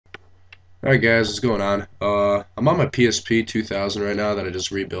Alright guys, what's going on? I'm on my PSP 2000 right now that I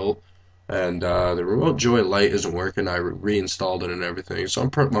just rebuilt, and the Remote Joy Lite isn't working. I reinstalled it and everything, so I'm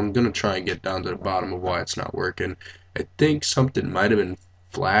gonna try and get down to the bottom of why it's not working. I think something might have been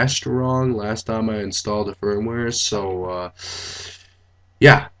flashed wrong last time I installed the firmware, so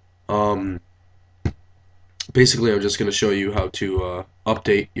yeah. Um, Basically, I'm just gonna show you how to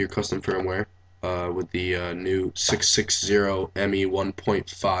update your custom firmware with the new 660ME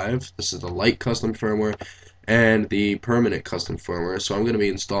 1.5. This is the light custom firmware and the permanent custom firmware. So I'm going to be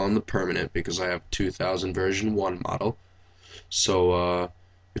installing the permanent because I have 2000 version 1 model. So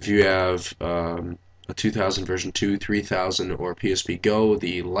if you have a 2000 version 2, 3000, or PSP Go,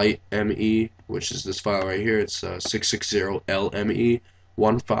 the light ME, which is this file right here, it's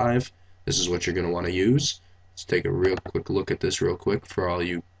 660LME15. This is what you're going to want to use. Let's take a real quick look at this real quick for all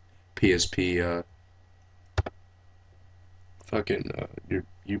you PSP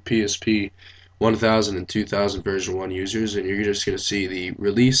you PSP 1000 and 2000 version 1 users, and you're just going to see the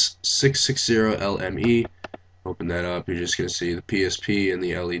release 660LME. Open that up, you're just going to see the PSP and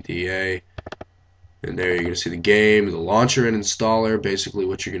the LEDA, and there you're going to see the game, the launcher and installer. Basically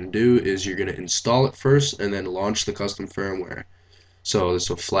what you're going to do is you're going to install it first and then launch the custom firmware. So this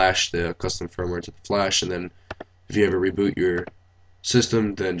will flash the custom firmware to the flash, and then if you ever reboot your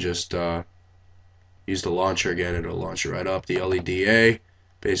system, then just use the launcher again. It'll launch it right up. The LEDA,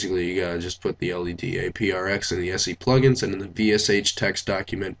 basically you gotta just put the leda.prx in the SE plugins, and in the VSH text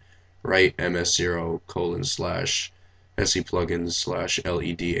document write ms0 colon slash SE plugins slash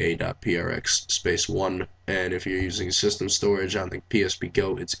leda.prx space 1, and if you're using system storage on the PSP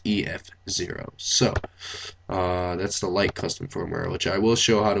Go, it's EF0. So that's the light custom firmware, which I will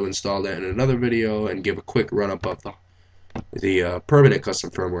show how to install that in another video and give a quick run up of the permanent custom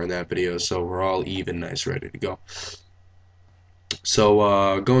firmware in that video, so we're all even, nice, ready to go.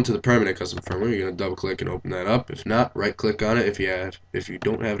 So going to the permanent custom firmware, you're gonna double click and open that up. If not, right click on it if you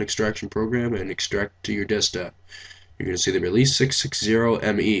don't have an extraction program, and extract to your desktop. You're gonna see the release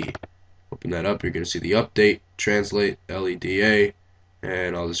 660ME. Open that up, you're gonna see the update, translate, LEDA,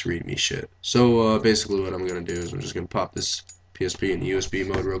 and all this readme shit. So basically what I'm gonna do is I'm just gonna pop this PSP in USB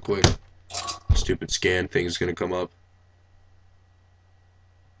mode real quick. Stupid scan thing is gonna come up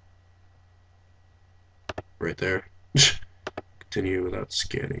right there. Continue without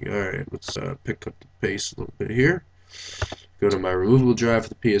scanning. Alright, let's pick up the pace a little bit here. Go to my removable drive for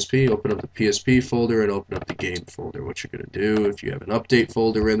the PSP, open up the PSP folder, and open up the game folder. What you're going to do, if you have an update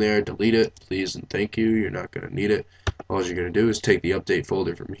folder in there, delete it, please and thank you. You're not going to need it. All you're going to do is take the update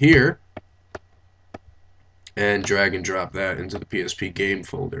folder from here and drag and drop that into the PSP game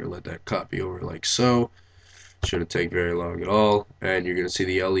folder. Let that copy over like so. Shouldn't take very long at all. And you're going to see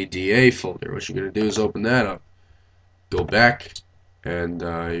the LEDA folder. What you're going to do is open that up. Go back, and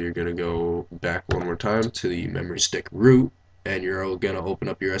you're going to go back one more time to the memory stick root, and you're going to open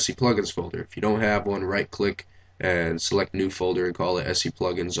up your SE plugins folder. If you don't have one, right click and select new folder and call it SE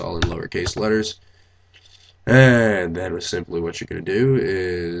plugins, all in lowercase letters. And then simply what you're going to do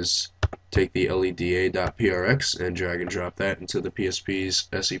is take the leda.prx and drag and drop that into the PSP's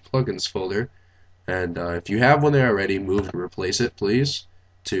SE plugins folder. And if you have one there already, move and replace it, please,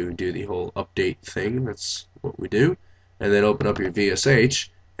 to do the whole update thing. That's what we do. And then open up your VSH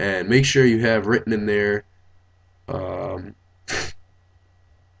and make sure you have written in there oh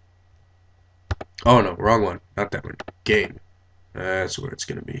no, wrong one, not that one, game. That's where it's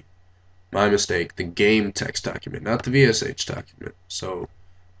gonna be. My mistake, the game text document, not the VSH document. So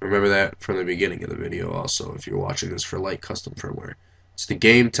remember that from the beginning of the video also, if you're watching this for light custom firmware. It's the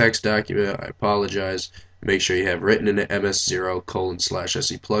game text document. I apologize. Make sure you have written in it ms0 colon slash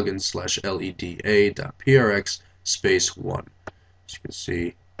se plugins slash leda.prx space 1. As you can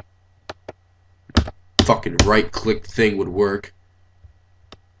see, fucking right click thing would work.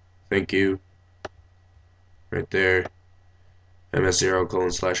 Thank you. Right there. ms0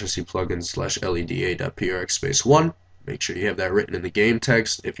 colon slash se plugins slash leda.prx space 1. Make sure you have that written in the game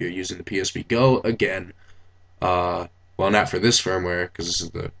text. If you're using the PSP Go, again, well, not for this firmware because this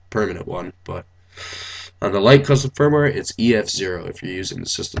is the permanent one, but on the light custom firmware, it's EF0 if you're using the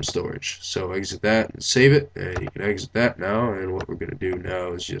system storage. So exit that and save it, and you can exit that now. And what we're going to do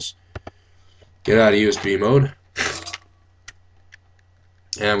now is just get out of USB mode,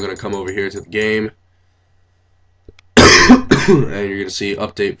 and I'm going to come over here to the game, and you're going to see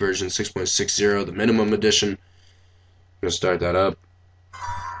update version 6.60, the minimum edition. I'm going to start that up.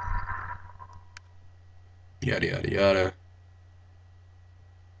 Yada yada yada.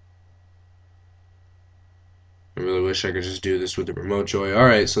 I really wish I could just do this with the remote joy.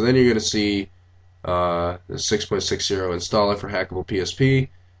 Alright, so then you're going to see the 6.60 installer for hackable PSP.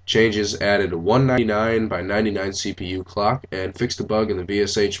 Changes added a 199 by 99 CPU clock and fixed a bug in the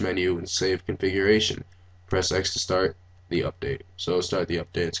VSH menu and save configuration. Press X to start the update. So start the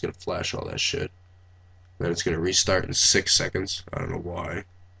update, it's going to flash all that shit. Then it's going to restart in 6 seconds. I don't know why.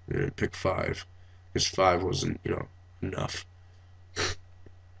 Pick 5. Because 5 wasn't, enough.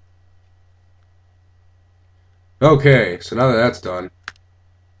 Okay, so now that that's done,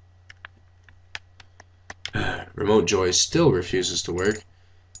 Remote Joy still refuses to work.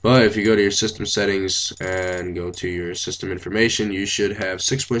 But if you go to your system settings and go to your system information, you should have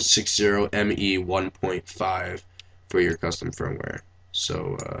 6.60 ME 1.5 for your custom firmware.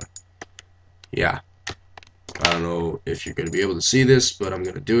 So, yeah. I don't know if you're going to be able to see this, but I'm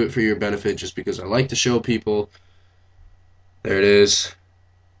going to do it for your benefit just because I like to show people. There it is.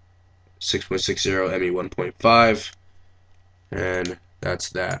 6.60 ME 1.5. And that's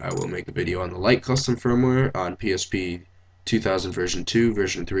that. I will make a video on the Light custom firmware on PSP 2000 version 2,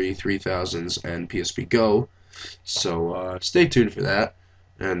 version 3, 3000s, and PSP Go. So stay tuned for that.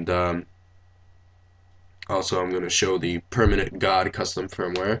 And also I'm going to show the Permanent God custom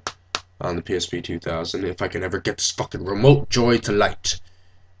firmware on the PSP 2000 if I can ever get this fucking Remote Joy to Light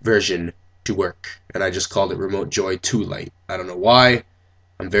version to work. And I just called it Remote Joy to Light. I don't know why.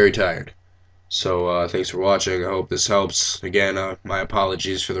 I'm very tired. So thanks for watching. I hope this helps. Again, my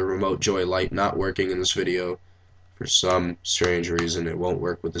apologies for the Remote Joy Light not working in this video. For some strange reason, it won't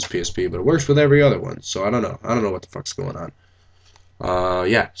work with this PSP, but it works with every other one. So I don't know. I don't know what the fuck's going on.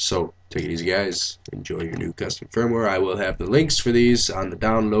 Yeah, so take it easy, guys. Enjoy your new custom firmware. I will have the links for these on the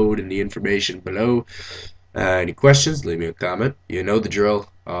download and the information below. Any questions, leave me a comment. You know the drill.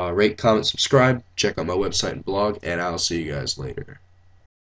 Rate, comment, subscribe. Check out my website and blog, and I'll see you guys later.